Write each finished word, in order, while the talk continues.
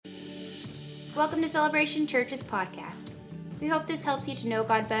Welcome to Celebration Church's podcast. We hope this helps you to know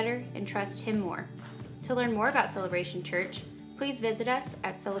God better and trust Him more. To learn more about Celebration Church, please visit us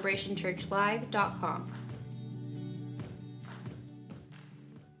at celebrationchurchlive.com.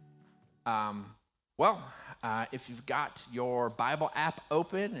 If you've got your Bible app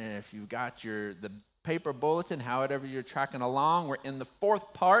open and if you've got the paper bulletin, however you're tracking along, we're in the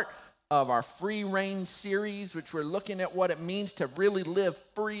fourth part of our free reign series, which we're looking at what it means to really live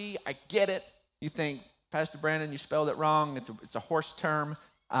free. I get it. You think, Pastor Brandon, you spelled it wrong. It's a horse term.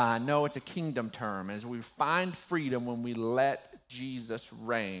 No, it's a kingdom term. As we find freedom when we let Jesus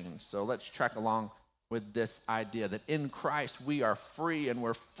reign. So let's track along with this idea that in Christ we are free, and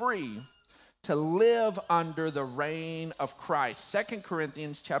we're free to live under the reign of Christ. 2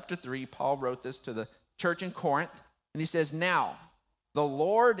 Corinthians chapter 3, Paul wrote this to the church in Corinth, and he says, "Now, the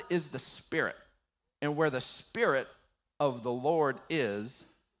Lord is the Spirit, and where the Spirit of the Lord is,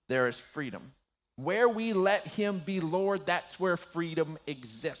 there is freedom." Where we let Him be Lord, that's where freedom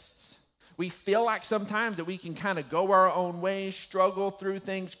exists. We feel like sometimes that we can kind of go our own way, struggle through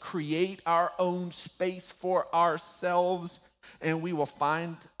things, create our own space for ourselves, and we will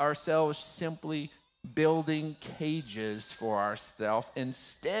find ourselves simply building cages for ourselves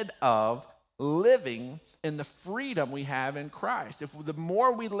instead of living in the freedom we have in Christ. The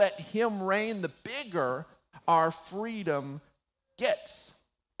more we let Him reign, the bigger our freedom gets.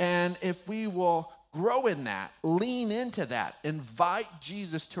 And if we will grow in that, lean into that, invite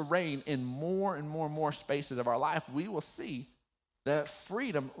Jesus to reign in more and more and more spaces of our life, we will see that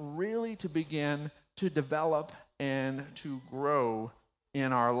freedom really to begin to develop and to grow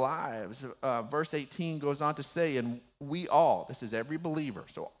in our lives. Verse 18 goes on to say, "And we all," this is every believer,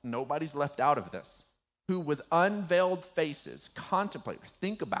 so nobody's left out of this, "who with unveiled faces contemplate," or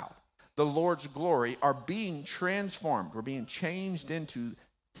think about, "the Lord's glory, are being transformed." We're being changed into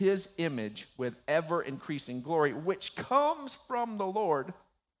His image with ever-increasing glory, which comes from the Lord,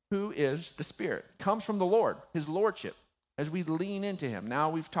 who is the Spirit. Comes from the Lord, His Lordship, as we lean into Him. Now,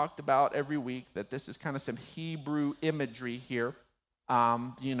 we've talked about every week that this is kind of some Hebrew imagery here.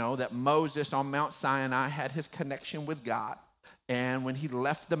 That Moses on Mount Sinai had his connection with God. And when he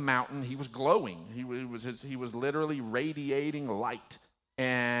left the mountain, he was glowing. He was literally radiating light.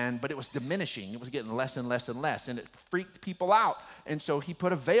 But it was diminishing. It was getting less and less and less. And it freaked people out. And so he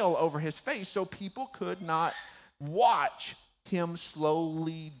put a veil over his face so people could not watch him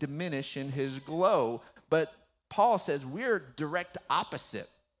slowly diminish in his glow. But Paul says we're direct opposite.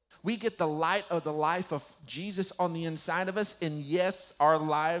 We get the light of the life of Jesus on the inside of us. And yes, our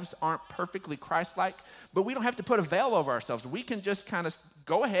lives aren't perfectly Christ-like, but we don't have to put a veil over ourselves. We can just kind of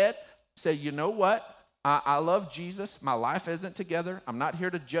go ahead, say, you know what? I love Jesus. My life isn't together. I'm not here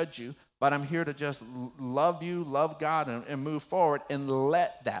to judge you, but I'm here to just love you, love God, and move forward and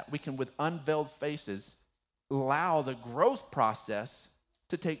let that. We can, with unveiled faces, allow the growth process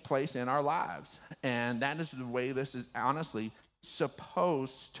to take place in our lives. And that is the way this is honestly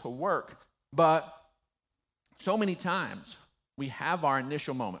supposed to work. But so many times we have our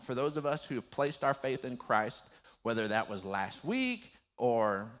initial moment. For those of us who have placed our faith in Christ, whether that was last week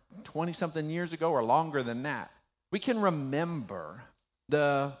or 20-something years ago or longer than that, we can remember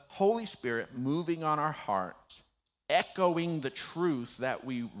the Holy Spirit moving on our hearts, echoing the truth that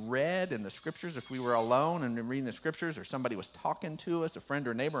we read in the Scriptures. If we were alone and reading the Scriptures, or somebody was talking to us, a friend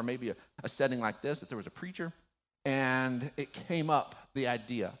or neighbor, or maybe a setting like this, that there was a preacher, and it came up, the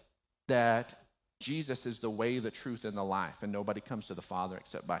idea that Jesus is the way, the truth, and the life, and nobody comes to the Father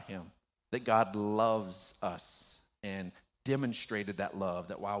except by Him. That God loves us and demonstrated that love,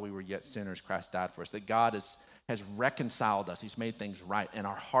 that while we were yet sinners, Christ died for us. That God has reconciled us. He's made things right. And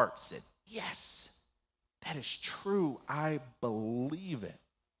our heart said, yes, that is true. I believe it.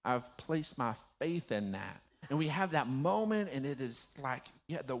 I've placed my faith in that. And we have that moment, and it is like,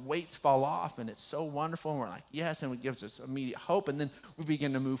 the weights fall off, and it's so wonderful. And we're like, yes, and it gives us immediate hope. And then we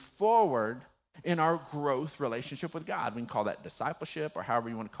begin to move forward in our growth relationship with God. We can call that discipleship or however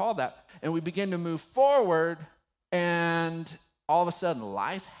you want to call that. And we begin to move forward, and all of a sudden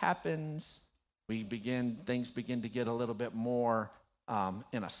life happens. Things begin to get a little bit more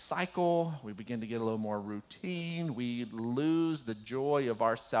in a cycle. We begin to get a little more routine. We lose the joy of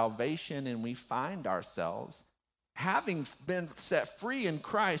our salvation, and we find ourselves having been set free in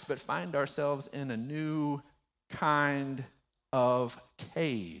Christ, but find ourselves in a new kind of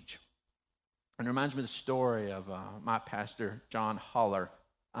cage. And it reminds me of the story of my pastor, John Holler,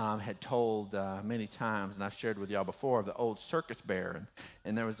 had told many times, and I've shared with y'all before, of the old circus bear.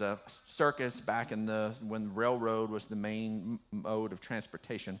 And there was a circus back when the railroad was the main mode of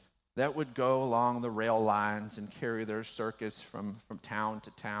transportation that would go along the rail lines and carry their circus from town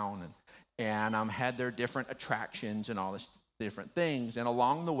to town. and had their different attractions and all this different things. And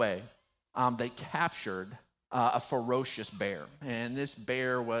along the way, they captured a ferocious bear. And this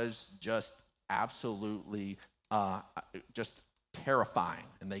bear was just absolutely just terrifying.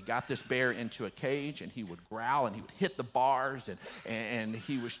 And they got this bear into a cage, and he would growl, and he would hit the bars, and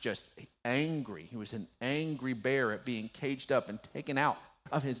he was just angry. He was an angry bear at being caged up and taken out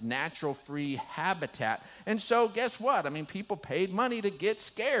of his natural free habitat. And so guess what? I mean, people paid money to get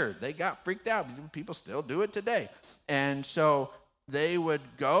scared. They got freaked out. People still do it today. And so they would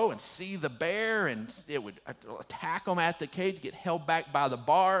go and see the bear, and it would attack them at the cage, get held back by the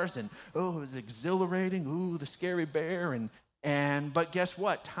bars, and oh, it was exhilarating. Ooh, the scary bear. But guess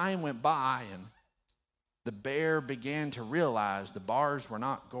what? Time went by, and the bear began to realize the bars were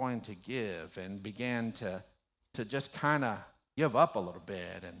not going to give, and began to just kind of give up a little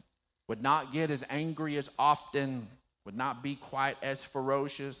bit, and would not get as angry as often, would not be quite as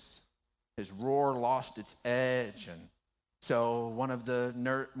ferocious. His roar lost its edge, and so one of the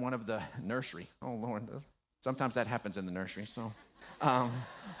nursery, oh Lord, sometimes that happens in the nursery, so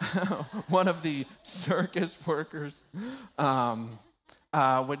one of the circus workers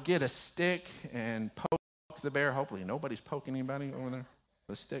would get a stick and poke the bear. Hopefully nobody's poking anybody over there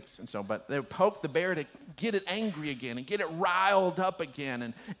with sticks. And so, but they would poke the bear to get it angry again and get it riled up again,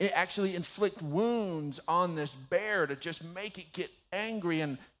 and it actually inflict wounds on this bear to just make it get angry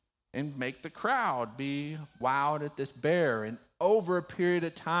and make the crowd be wowed at this bear. And over a period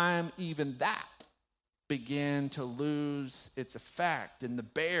of time, even that began to lose its effect. And the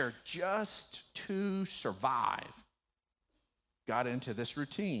bear, just to survive, got into this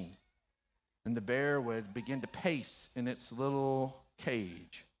routine. And the bear would begin to pace in its little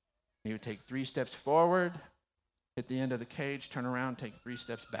cage. He would take 3 steps forward, hit the end of the cage, turn around, take 3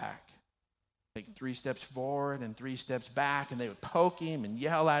 steps back. Take 3 steps forward and 3 steps back, and they would poke him and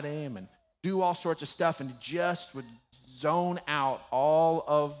yell at him and do all sorts of stuff, and he just would zone out all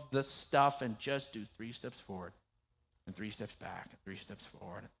of the stuff and just do 3 steps forward and 3 steps back and 3 steps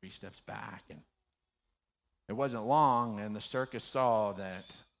forward and 3 steps back. And it wasn't long, and the circus saw that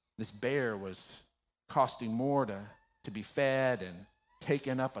this bear was costing more to be fed and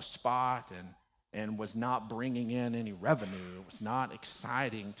taking up a spot, and was not bringing in any revenue. It was not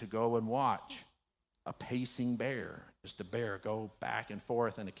exciting to go and watch a pacing bear, just a bear go back and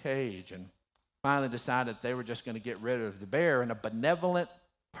forth in a cage. And finally decided they were just going to get rid of the bear. And a benevolent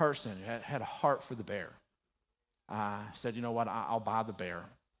person who had a heart for the bear said, you know what, I'll buy the bear.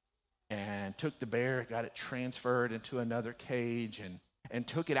 And took the bear, got it transferred into another cage, and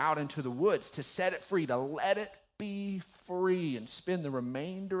took it out into the woods to set it free, to let it be free and spend the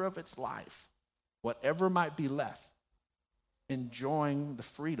remainder of its life, whatever might be left, enjoying the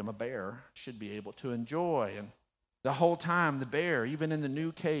freedom a bear should be able to enjoy. And the whole time, the bear, even in the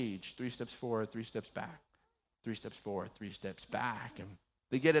new cage, 3 steps forward, 3 steps back, 3 steps forward, 3 steps back. And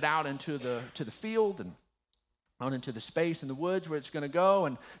they get it out into the field and out into the space in the woods where it's going to go.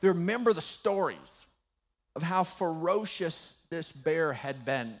 And they remember the stories of how ferocious this bear had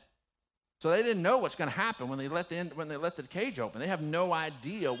been. So they didn't know what's going to happen when they let the cage open. They have no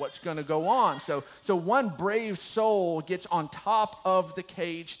idea what's going to go on. So one brave soul gets on top of the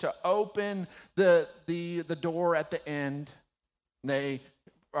cage to open the door at the end. They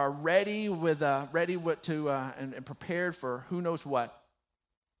are ready and prepared for who knows what.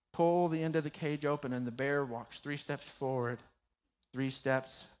 Pull the end of the cage open, and the bear walks 3 steps forward, 3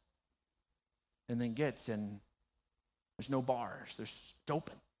 steps, and then there's no bars. It's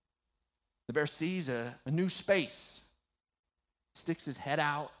open. The bear sees a new space, sticks his head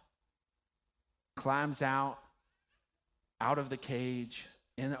out, climbs out of the cage,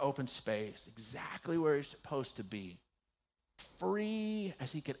 in the open space, exactly where he's supposed to be, free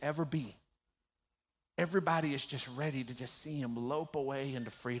as he could ever be. Everybody is just ready to just see him lope away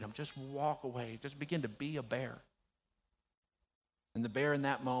into freedom, just walk away, just begin to be a bear. And the bear in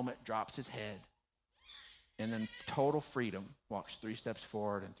that moment drops his head, and then total freedom walks 3 steps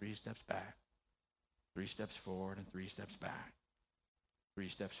forward and 3 steps back. 3 steps forward and 3 steps back. 3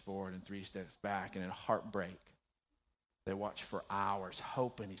 steps forward and 3 steps back. And in heartbreak, they watch for hours,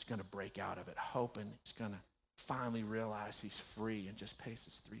 hoping he's going to break out of it, hoping he's going to finally realize he's free, and just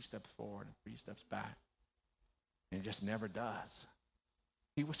paces 3 steps forward and 3 steps back. And he just never does.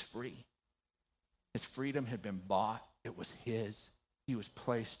 He was free. His freedom had been bought. It was his. He was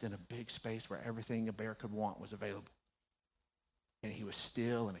placed in a big space where everything a bear could want was available. And he was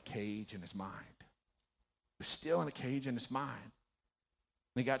still in a cage in his mind. He was still in a cage in his mind.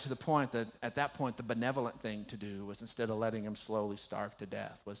 And he got to the point that at that point, the benevolent thing to do was, instead of letting him slowly starve to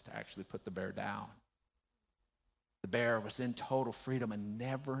death, was to actually put the bear down The bear was in total freedom and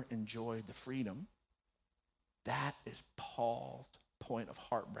never enjoyed the freedom. That is Paul's point of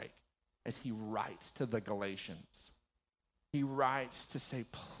heartbreak as he writes to the Galatians. He writes to say,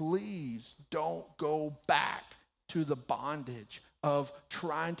 please don't go back to the bondage of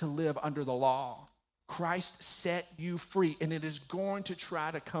trying to live under the law. Christ set you free, and it is going to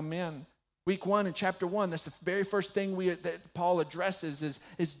try to come in. Week 1 in chapter 1, that's the very first thing that Paul addresses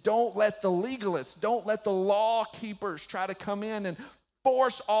is don't let the legalists, don't let the law keepers try to come in and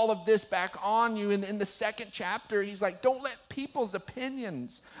force all of this back on you. And in the second chapter, he's like, don't let people's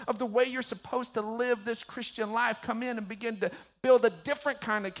opinions of the way you're supposed to live this Christian life come in and begin to build a different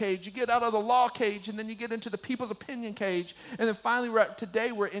kind of cage. You get out of the law cage, and then you get into the people's opinion cage. And then finally,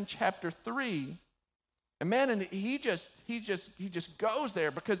 today we're in chapter 3. And man, and he just goes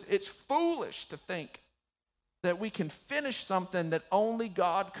there because it's foolish to think that we can finish something that only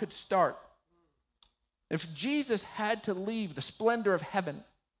God could start. If Jesus had to leave the splendor of heaven,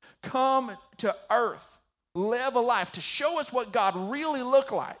 come to earth, live a life to show us what God really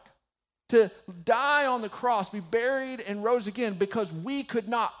looked like, to die on the cross, be buried, and rose again because we could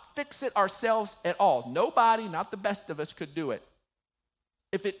not fix it ourselves at all. Nobody, not the best of us, could do it.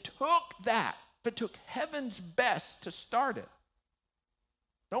 If it took heaven's best to start it,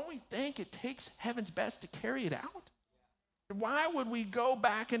 don't we think it takes heaven's best to carry it out? Why would we go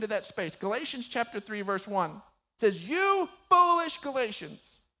back into that space? Galatians chapter 3, verse 1 says, you foolish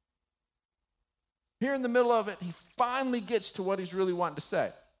Galatians. Here in the middle of it, he finally gets to what he's really wanting to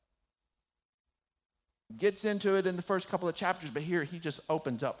say. Gets into it in the first couple of chapters, but here he just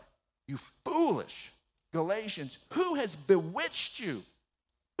opens up. You foolish Galatians, who has bewitched you?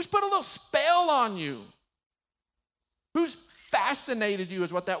 Who's put a little spell on you? Who's fascinated you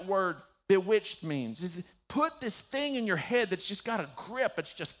is what that word bewitched means. Is put this thing in your head that's just got a grip.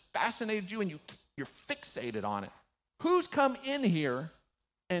 It's just fascinated you and you're fixated on it. Who's come in here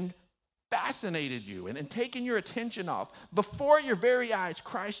and fascinated you and taken your attention off? Before your very eyes,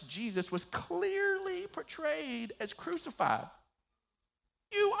 Christ Jesus was clearly portrayed as crucified.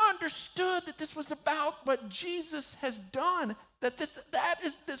 You understood that this was about what Jesus has done, that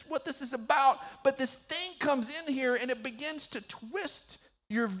is what this is about. But this thing comes in here and it begins to twist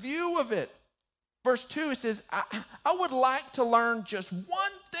your view of it. Verse 2, it says, I would like to learn just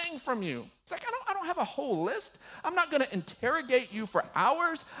one thing from you. It's like, I don't have a whole list. I'm not going to interrogate you for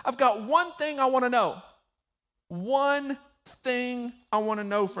hours. I've got one thing I want to know. One thing I want to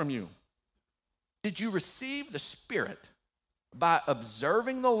know from you. Did you receive the Spirit by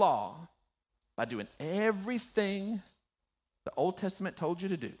observing the law, by doing everything the Old Testament told you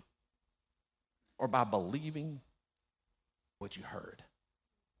to do, or by believing what you heard?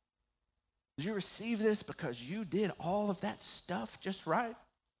 Did you receive this because you did all of that stuff just right?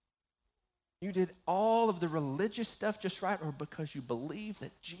 You did all of the religious stuff just right, or because you believe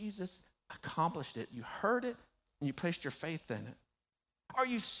that Jesus accomplished it? You heard it and you placed your faith in it. Are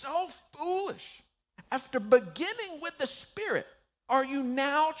you so foolish? After beginning with the Spirit, are you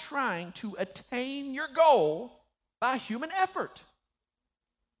now trying to attain your goal by human effort?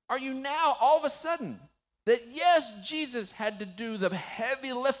 Are you now all of a sudden that yes, Jesus had to do the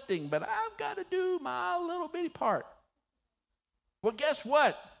heavy lifting, but I've got to do my little bitty part? Well, guess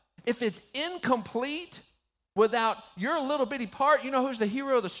what? If it's incomplete without your little bitty part, you know who's the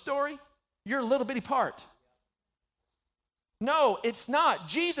hero of the story? Your little bitty part. No, it's not.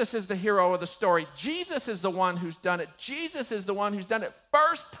 Jesus is the hero of the story. Jesus is the one who's done it. Jesus is the one who's done it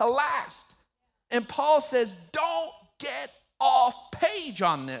first to last. And Paul says, don't get off page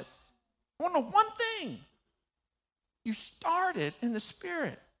on this. I want to know one thing. You started in the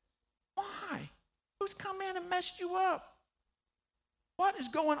Spirit. Why? Who's come in and messed you up? What is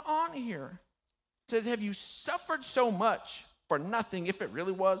going on here? It says, have you suffered so much for nothing, if it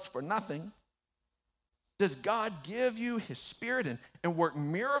really was for nothing? Does God give you his Spirit and work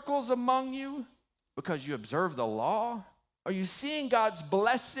miracles among you because you observe the law? Are you seeing God's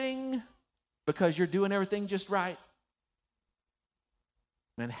blessing because you're doing everything just right?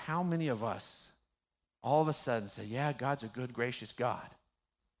 Man, how many of us all of a sudden say, yeah, God's a good, gracious God.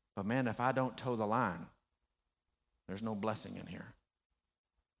 But man, if I don't toe the line, there's no blessing in here.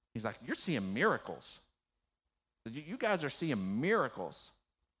 He's like, you're seeing miracles. You guys are seeing miracles.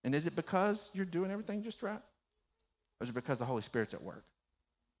 And is it because you're doing everything just right? Or is it because the Holy Spirit's at work?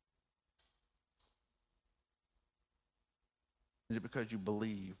 Is it because you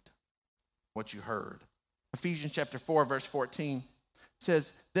believed what you heard? Ephesians chapter 4, verse 14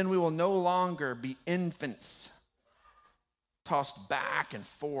 says, then we will no longer be infants, tossed back and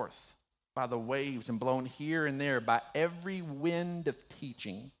forth by the waves and blown here and there by every wind of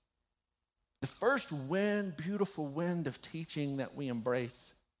teaching, The first beautiful wind of teaching that we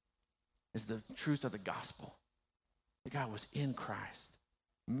embrace is the truth of the gospel. That God was in Christ,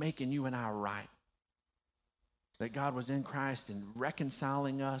 making you and I right. That God was in Christ and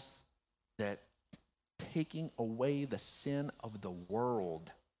reconciling us, that taking away the sin of the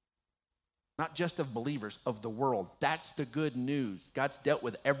world. Not just of believers, of the world. That's the good news. God's dealt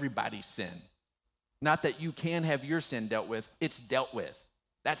with everybody's sin. Not that you can have your sin dealt with, it's dealt with.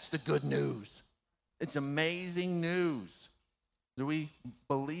 That's the good news. It's amazing news. Do we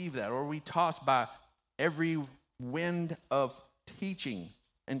believe that? Or are we tossed by every wind of teaching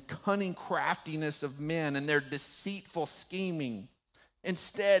and cunning craftiness of men and their deceitful scheming?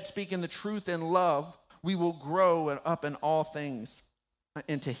 Instead, speaking the truth in love, we will grow up in all things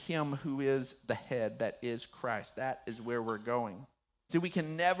into him who is the head, that is Christ. That is where we're going. See, we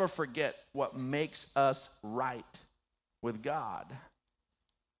can never forget what makes us right with God.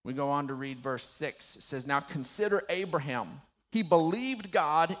 We go on to read verse 6. It says, now consider Abraham. He believed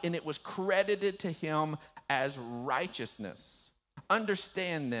God, and it was credited to him as righteousness.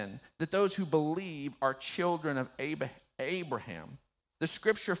 Understand then that those who believe are children of Abraham. The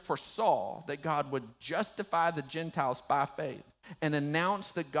scripture foresaw that God would justify the Gentiles by faith and announce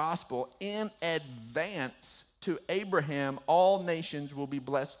the gospel in advance to Abraham. All nations will be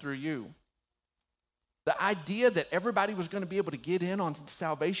blessed through you. The idea that everybody was going to be able to get in on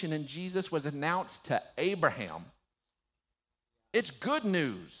salvation in Jesus was announced to Abraham. It's good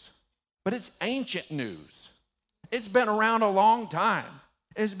news, but it's ancient news. It's been around a long time.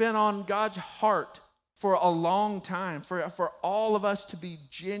 It's been on God's heart for a long time, for all of us to be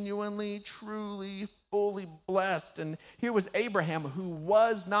genuinely, truly, fully blessed. And here was Abraham, who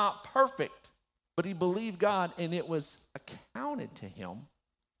was not perfect, but he believed God, and it was accounted to him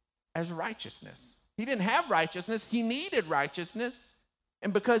as righteousness. He didn't have righteousness. He needed righteousness.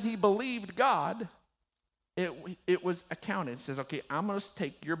 And because he believed God, it was accounted. It says, okay, I'm going to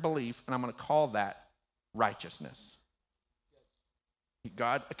take your belief, and I'm going to call that righteousness.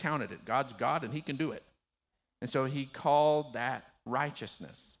 God accounted it. God's God, and he can do it. And so he called that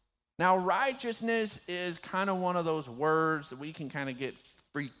righteousness. Now, righteousness is kind of one of those words that we can kind of get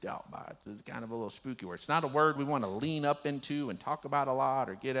freaked out by. It's kind of a little spooky word. It's not a word we want to lean up into and talk about a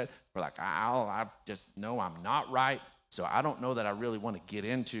lot or get it. We're like, I just know I'm not right, so I don't know that I really want to get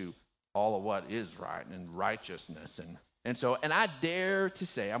into all of what is right and righteousness. And I dare to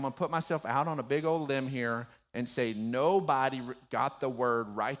say, I'm going to put myself out on a big old limb here and say nobody got the word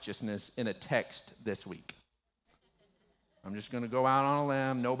righteousness in a text this week. I'm just going to go out on a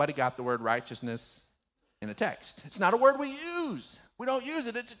limb. Nobody got the word righteousness in a text. It's not a word we use. We don't use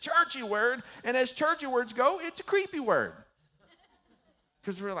it. It's a churchy word. And as churchy words go, it's a creepy word.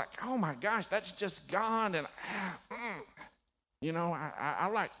 Because we're like, oh my gosh, that's just gone. And, I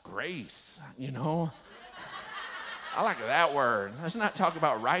like grace, I like that word. Let's not talk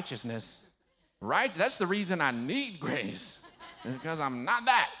about righteousness. Right? That's the reason I need grace. It's because I'm not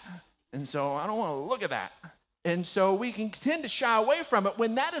that. And so I don't want to look at that. And so we can tend to shy away from it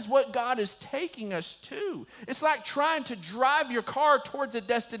when that is what God is taking us to. It's like trying to drive your car towards a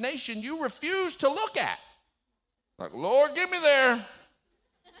destination you refuse to look at. Like, Lord, get me there.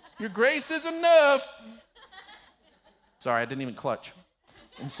 Your grace is enough. Sorry, I didn't even clutch.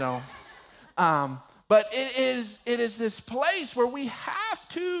 And so, but it is this place where we have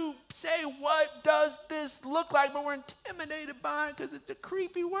to say, what does this look like? But we're intimidated by it because it's a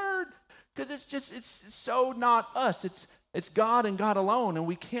creepy word. Because it's so not us. It's God and God alone, and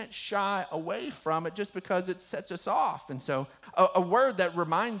we can't shy away from it just because it sets us off. And so a word that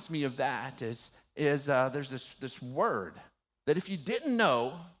reminds me of that is there's this word that if you didn't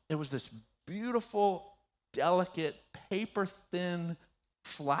know, it was this beautiful, delicate, paper-thin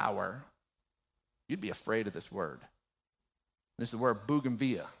flower, you'd be afraid of this word. This is the word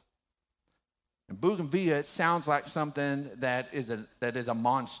bougainvillea. And bougainvillea, it sounds like something that is a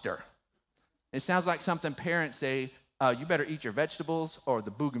monster. It sounds like something parents say, you better eat your vegetables or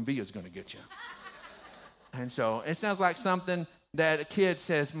the bougainvillea is going to get you. And so it sounds like something that a kid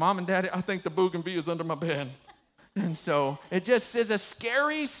says, Mom and Daddy, I think the bougainvillea is under my bed. And so it just is a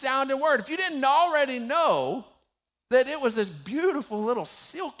scary sounding word. If you didn't already know that it was this beautiful little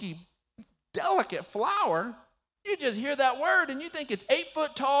silky, delicate flower, you just hear that word and you think it's 8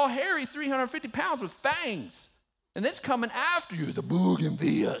 foot tall, hairy, 350 pounds with fangs. And it's coming after you. The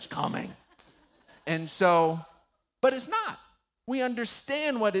bougainvillea is coming. And so, but it's not. We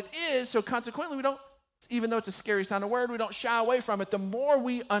understand what it is, so consequently we don't, even though it's a scary sounding word, we don't shy away from it. The more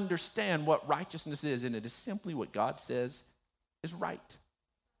we understand what righteousness is, and it is simply what God says is right.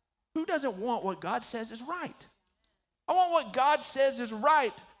 Who doesn't want what God says is right? I want what God says is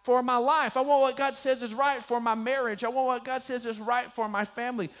right for my life. I want what God says is right for my marriage. I want what God says is right for my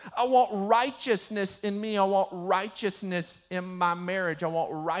family. I want righteousness in me. I want righteousness in my marriage. I want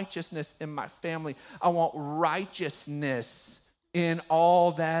righteousness in my family. I want righteousness in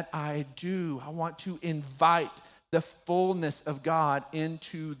all that I do. I want to invite the fullness of God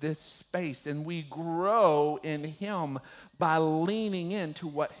into this space. And we grow in Him by leaning into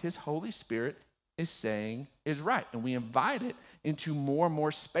what His Holy Spirit is saying is right. And we invite it into more and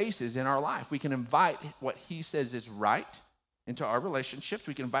more spaces in our life. We can invite what He says is right into our relationships.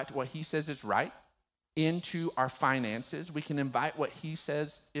 We can invite what He says is right into our finances. We can invite what He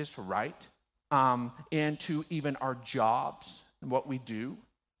says is right into even our jobs and what we do.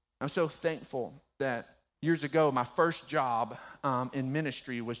 I'm so thankful that years ago, my first job in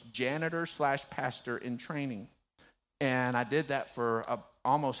ministry was janitor/pastor in training. And I did that for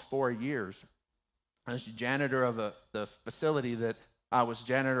almost 4 years. I was janitor of the facility that I was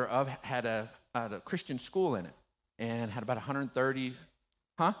janitor of, had a Christian school in it, and had about 130,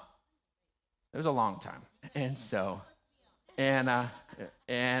 It was a long time. And so, and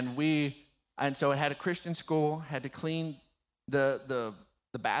so it had a Christian school, had to clean the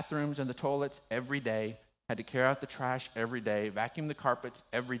bathrooms and the toilets every day, had to carry out the trash every day, vacuum the carpets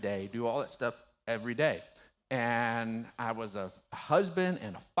every day, do all that stuff every day. And I was a husband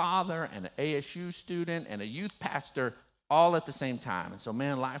and a father and an ASU student and a youth pastor all at the same time. And so,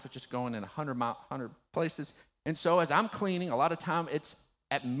 man, life was just going in 100 places. And so as I'm cleaning, a lot of time it's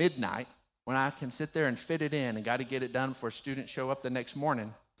at midnight when I can sit there and fit it in and got to get it done before students show up the next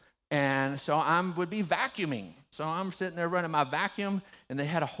morning. And so I would be vacuuming. So I'm sitting there running my vacuum, and they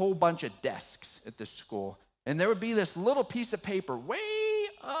had a whole bunch of desks at this school. And there would be this little piece of paper way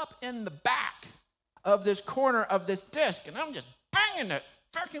up in the back of this corner of this desk, and I'm just banging it,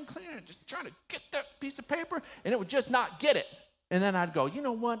 vacuum cleaner, just trying to get that piece of paper, and it would just not get it. And then I'd go, you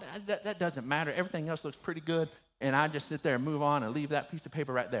know what, that doesn't matter. Everything else looks pretty good. And I'd just sit there and move on and leave that piece of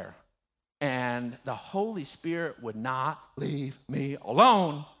paper right there. And the Holy Spirit would not leave me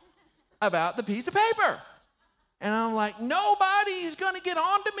alone about the piece of paper. And I'm like, nobody's going to get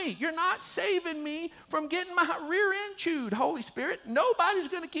on to me. You're not saving me from getting my rear end chewed, Holy Spirit. Nobody's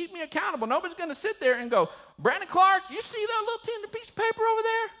going to keep me accountable. Nobody's going to sit there and go, Brandon Clark, you see that little tiny piece of paper over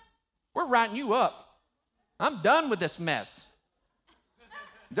there? We're writing you up. I'm done with this mess.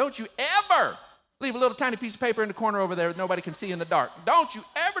 Don't you ever leave a little tiny piece of paper in the corner over there that nobody can see in the dark. Don't you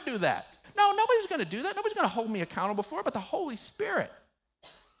ever do that. No, nobody's going to do that. Nobody's going to hold me accountable for it, but the Holy Spirit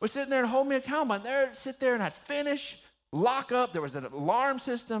was sitting there and hold me accountable. And there, sit there and I'd finish, lock up. There was an alarm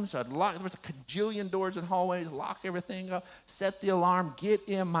system, so I'd lock. There was a cajillion doors and hallways, lock everything up, set the alarm, get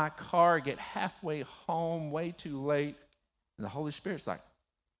in my car, get halfway home, way too late. And the Holy Spirit's like,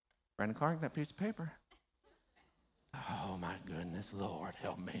 Brandon Clark, that piece of paper. Oh my goodness, Lord,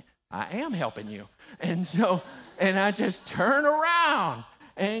 help me. I am helping you. And so, and I just turn around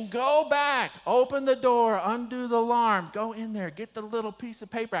and go back, open the door, undo the alarm, go in there, get the little piece of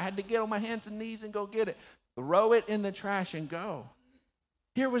paper. I had to get on my hands and knees and go get it, throw it in the trash and go.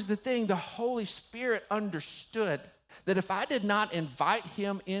 Here was the thing, the Holy Spirit understood that if I did not invite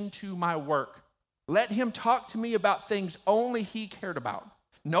Him into my work, let Him talk to me about things only He cared about.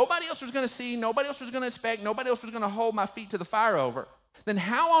 Nobody else was going to see, nobody else was going to inspect, nobody else was going to hold my feet to the fire over. Then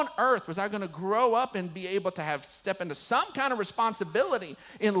how on earth was I going to grow up and be able to step into some kind of responsibility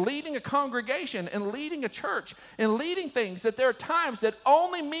in leading a congregation and leading a church and leading things that there are times that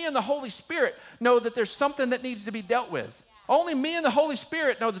only me and the Holy Spirit know that there's something that needs to be dealt with. Only me and the Holy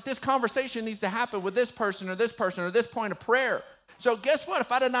Spirit know that this conversation needs to happen with this person or this point of prayer. So guess what?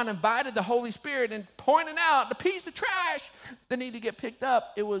 If I had not invited the Holy Spirit and pointed out the piece of trash that needed to get picked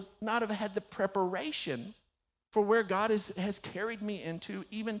up, it was not have had the preparation for where God has carried me into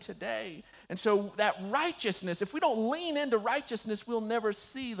even today. And so that righteousness, if we don't lean into righteousness, we'll never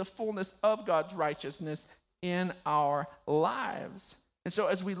see the fullness of God's righteousness in our lives. And so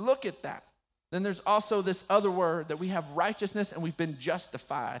as we look at that, then there's also this other word that we have righteousness and we've been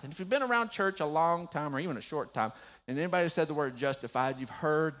justified. And if you've been around church a long time or even a short time, and anybody has said the word justified, you've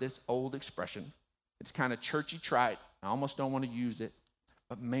heard this old expression. It's kind of churchy trite. I almost don't want to use it,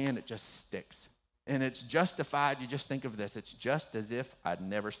 but man, it just sticks. And it's justified, you just think of this, it's just as if I'd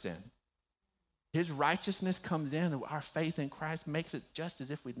never sinned. His righteousness comes in, and our faith in Christ makes it just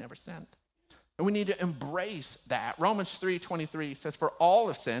as if we'd never sinned. And we need to embrace that. Romans 3:23 says, for all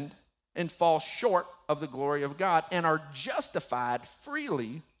have sinned and fall short of the glory of God and are justified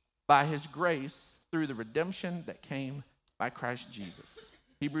freely by His grace through the redemption that came by Christ Jesus.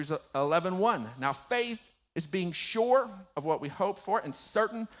 Hebrews 11:1, now faith is being sure of what we hope for and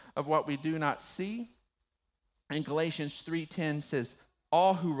certain of what we do not see. And Galatians 3:10 says,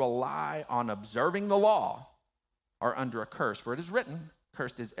 all who rely on observing the law are under a curse. For it is written,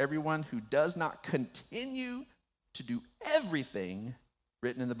 cursed is everyone who does not continue to do everything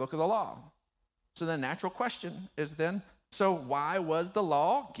written in the book of the law. So the natural question is then, so why was the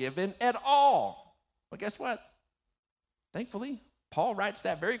law given at all? Well, guess what? Thankfully, Paul writes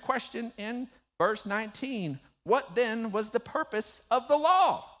that very question in verse 19. What then was the purpose of the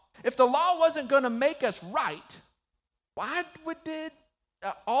law? If the law wasn't going to make us right, why did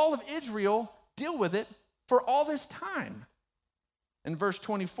all of Israel deal with it for all this time? And verse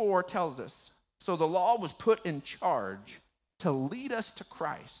 24 tells us, so the law was put in charge to lead us to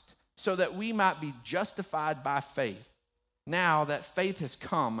Christ so that we might be justified by faith. Now that faith has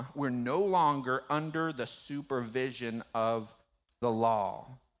come, we're no longer under the supervision of the law.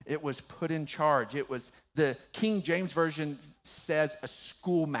 It was put in charge. It was, the King James Version says, a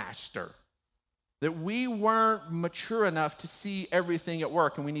schoolmaster. That we weren't mature enough to see everything at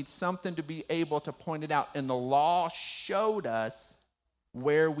work, and we need something to be able to point it out. And the law showed us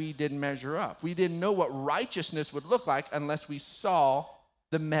where we didn't measure up. We didn't know what righteousness would look like unless we saw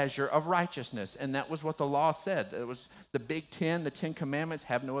the measure of righteousness. And that was what the law said. It was the Big Ten, the 10 Commandments,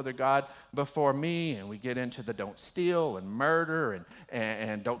 have no other God before me. And we get into the don't steal and murder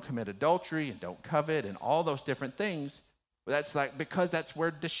and don't commit adultery and don't covet and all those different things. But that's like, because that's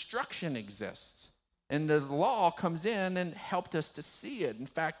where destruction exists. And the law comes in and helped us to see it. In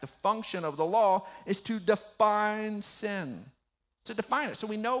fact, the function of the law is to define sin. To define it. So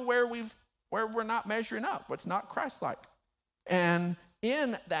we know where we're not measuring up, what's not Christ-like. And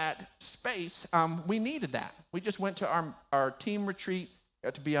in that space, we needed that. We just went to our team retreat,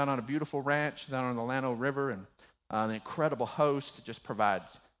 got to be out on a beautiful ranch down on the Llano River, and the incredible host just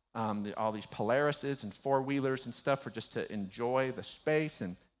provides all these Polarises and four-wheelers and stuff for just to enjoy the space.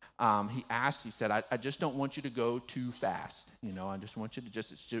 And he said, I just don't want you to go too fast. You know, I just want you to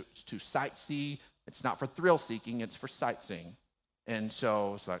it's to sightsee. It's not for thrill-seeking, it's for sightseeing. And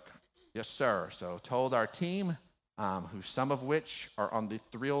so it's like, yes, sir. So told our team, who some of which are on the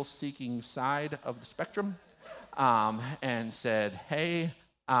thrill-seeking side of the spectrum, and said, hey,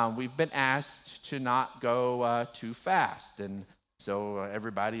 we've been asked to not go too fast. And so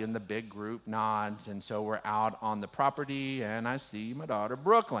everybody in the big group nods, and so we're out on the property, and I see my daughter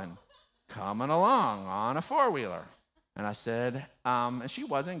Brooklyn coming along on a four-wheeler. And I said, and she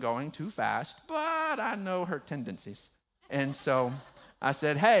wasn't going too fast, but I know her tendencies. And so I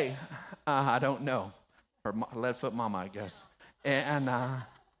said, hey, I don't know. Her lead-foot mama, I guess. And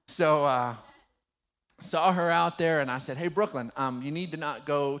so saw her out there, and I said, hey, Brooklyn, you need to not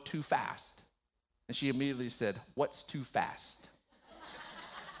go too fast. And she immediately said, what's too fast?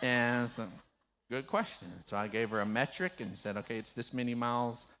 And so, good question. So I gave her a metric and said, okay, it's this many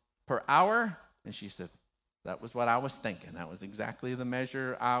miles per hour. And she said, that was what I was thinking. That was exactly the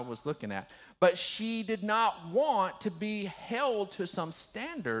measure I was looking at. But she did not want to be held to some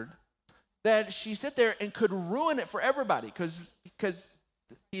standard that she sat there and could ruin it for everybody, because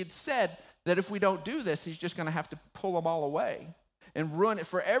he had said that if we don't do this, he's just going to have to pull them all away and ruin it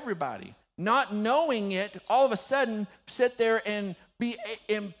for everybody. Not knowing it, all of a sudden sit there and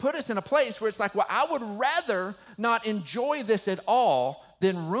put us in a place where it's like, well, I would rather not enjoy this at all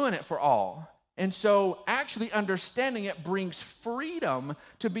than ruin it for all. And so actually understanding it brings freedom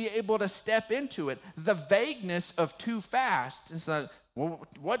to be able to step into it. The vagueness of too fast. It's like, well,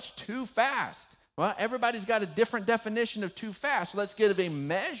 what's too fast? Well, everybody's got a different definition of too fast. So let's get a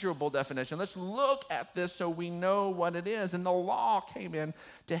measurable definition. Let's look at this so we know what it is. And the law came in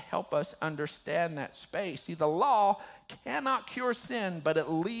to help us understand that space. See, the law cannot cure sin, but it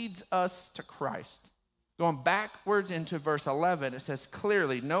leads us to Christ. Going backwards into verse 11, it says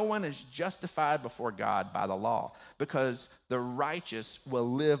clearly, no one is justified before God by the law, because the righteous will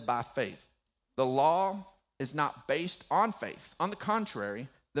live by faith. The law is not based on faith. On the contrary,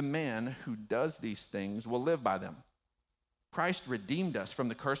 the man who does these things will live by them. Christ redeemed us from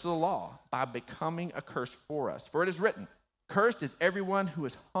the curse of the law by becoming a curse for us. For it is written, cursed is everyone who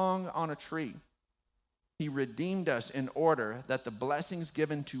is hung on a tree. He redeemed us in order that the blessings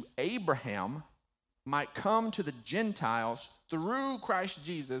given to Abraham might come to the Gentiles through Christ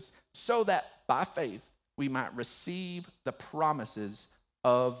Jesus, so that by faith we might receive the promises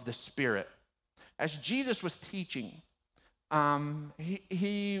of the Spirit. As Jesus was teaching,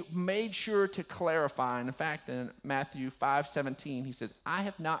 he made sure to clarify. In fact, in Matthew 5:17, he says, I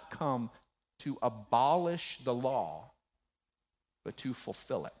have not come to abolish the law, but to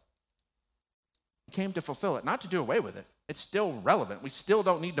fulfill it. He came to fulfill it, not to do away with it. It's still relevant. We still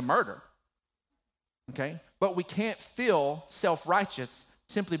don't need to murder. Okay? But we can't feel self-righteous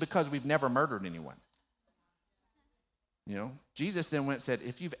simply because we've never murdered anyone. Jesus then went and said,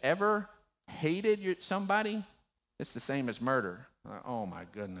 if you've ever hated somebody, it's the same as murder. Oh my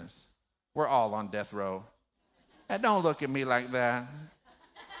goodness. We're all on death row. And don't look at me like that.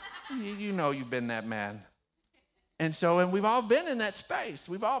 You know you've been that mad. And we've all been in that space.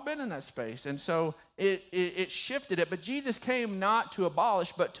 And so it shifted it. But Jesus came not to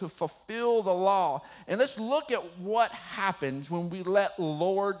abolish, but to fulfill the law. And let's look at what happens when we let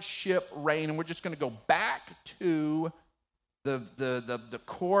lordship reign. And we're just going to go back to the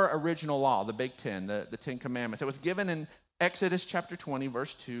core original law, the Big Ten, the Ten Commandments. It was given in Exodus chapter 20,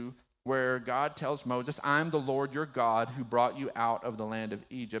 verse 2, where God tells Moses, I'm the Lord your God who brought you out of the land of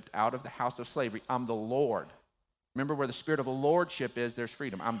Egypt, out of the house of slavery. I'm the Lord. Remember, where the spirit of lordship is, there's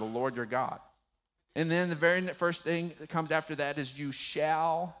freedom. I'm the Lord your God. And then the very first thing that comes after that is you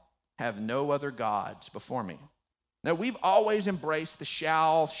shall have no other gods before me. Now, we've always embraced the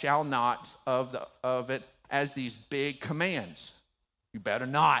shall nots of it as these big commands. You better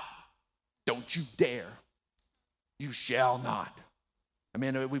not. Don't you dare. You shall not. I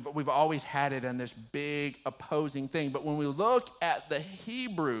mean, we've always had it in this big opposing thing. But when we look at the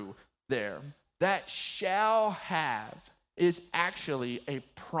Hebrew there, that shall have is actually a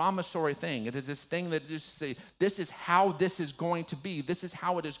promissory thing. It is this thing that just this is how this is going to be. This is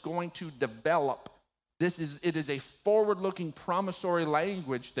how it is going to develop. It is a forward-looking promissory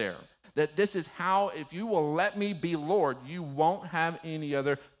language there. That this is how, if you will let me be Lord, you won't have any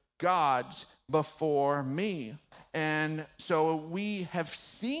other gods before me. And so we have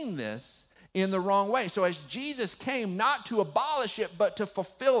seen this in the wrong way. So as Jesus came not to abolish it, but to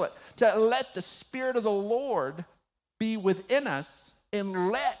fulfill it, to let the Spirit of the Lord be within us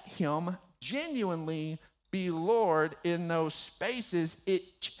and let him genuinely be Lord in those spaces,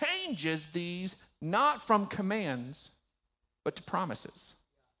 it changes these not from commands, but to promises.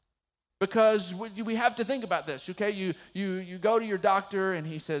 Because we have to think about this, okay? You go to your doctor and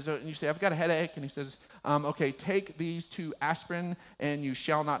he says, and you say, I've got a headache. And he says, okay, take these 2 aspirin and you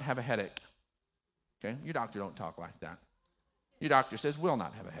shall not have a headache. Okay, your doctor don't talk like that. Your doctor says, will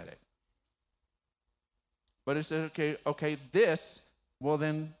not have a headache. But it says, okay, this will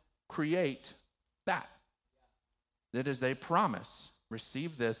then create that. That is a promise.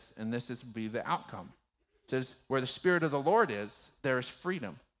 Receive this, and this is be the outcome. It says, where the Spirit of the Lord is, there is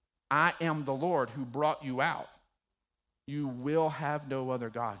freedom. I am the Lord who brought you out. You will have no other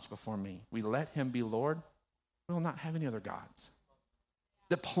gods before me. We let him be Lord. We will not have any other gods.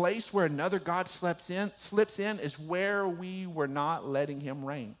 The place where another God slips in is where we were not letting him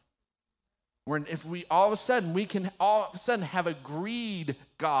reign. If we we can all of a sudden have a greed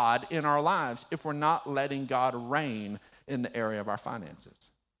God in our lives if we're not letting God reign in the area of our finances.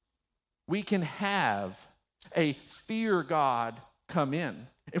 We can have a fear God come in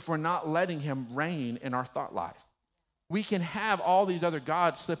if we're not letting him reign in our thought life. We can have all these other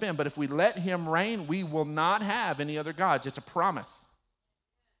gods slip in, but if we let him reign, we will not have any other gods. It's a promise.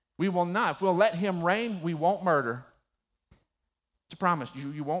 We will not. If we'll let him reign, we won't murder. It's a promise.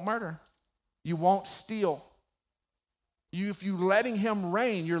 You won't murder. You won't steal. If you're letting him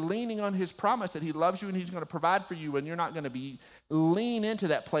reign, you're leaning on his promise that he loves you and he's going to provide for you, and you're not going to lean into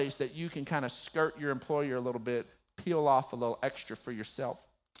that place that you can kind of skirt your employer a little bit, peel off a little extra for yourself.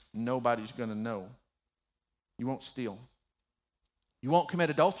 Nobody's going to know. You won't steal. You won't commit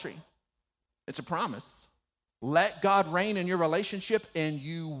adultery. It's a promise. Let God reign in your relationship and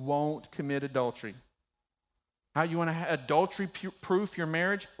you won't commit adultery. How you want to adultery-proof your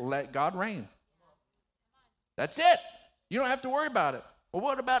marriage? Let God reign. That's it. You don't have to worry about it. Well,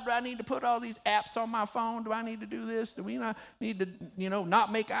 what about, do I need to put all these apps on my phone? Do I need to do this? Do we not need to,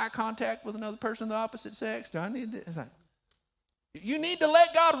 not make eye contact with another person of the opposite sex? Do I need to? It's like, you need to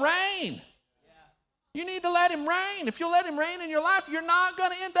let God reign. You need to let him reign. If you let him reign in your life, you're not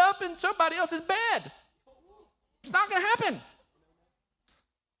going to end up in somebody else's bed. It's not going to happen.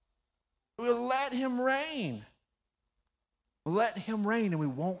 We'll let him reign. Let him reign and we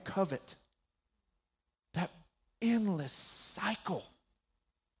won't covet. That endless cycle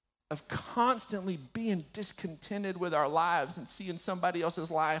of constantly being discontented with our lives and seeing somebody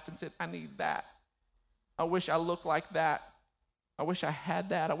else's life and saying, I need that. I wish I looked like that. I wish I had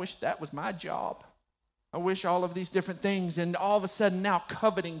that. I wish that was my job. I wish all of these different things. And all of a sudden now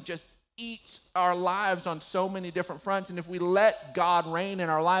coveting just eats our lives on so many different fronts. And if we let God reign in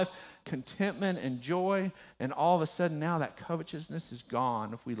our life, contentment and joy, and all of a sudden now that covetousness is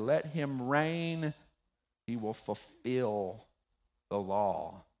gone. If we let him reign, he will fulfill the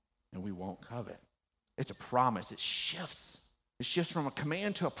law and we won't covet. It's a promise. It shifts. It shifts from a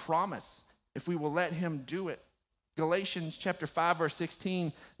command to a promise if we will let him do it. Galatians chapter 5, verse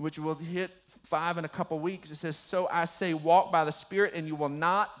 16, which we'll hit 5 in a couple weeks, it says, so I say, walk by the Spirit, and you will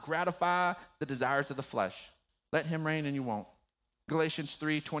not gratify the desires of the flesh. Let him reign, and you won't. Galatians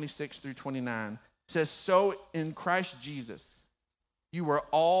 3, 26 through 29 says, so in Christ Jesus, you were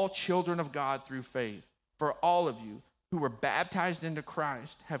all children of God through faith. For all of you who were baptized into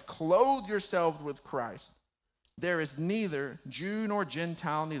Christ have clothed yourselves with Christ. There is neither Jew nor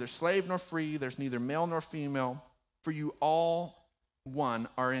Gentile, neither slave nor free. There's neither male nor female. For you all one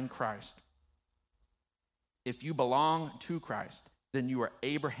are in Christ. If you belong to Christ, then you are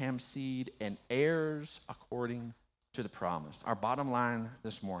Abraham's seed and heirs according to the promise. Our bottom line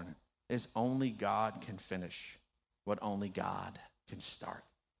this morning is only God can finish what only God can start.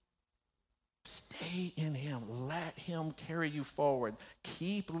 Stay in him. Let him carry you forward.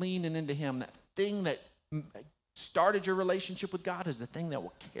 Keep leaning into him. That thing that started your relationship with God is the thing that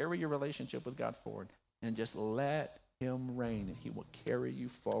will carry your relationship with God forward. And just let him reign, and he will carry you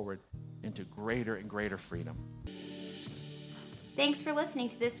forward into greater and greater freedom. Thanks for listening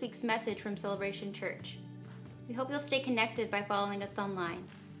to this week's message from Celebration Church. We hope you'll stay connected by following us online.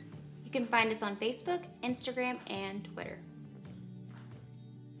 You can find us on Facebook, Instagram, and Twitter.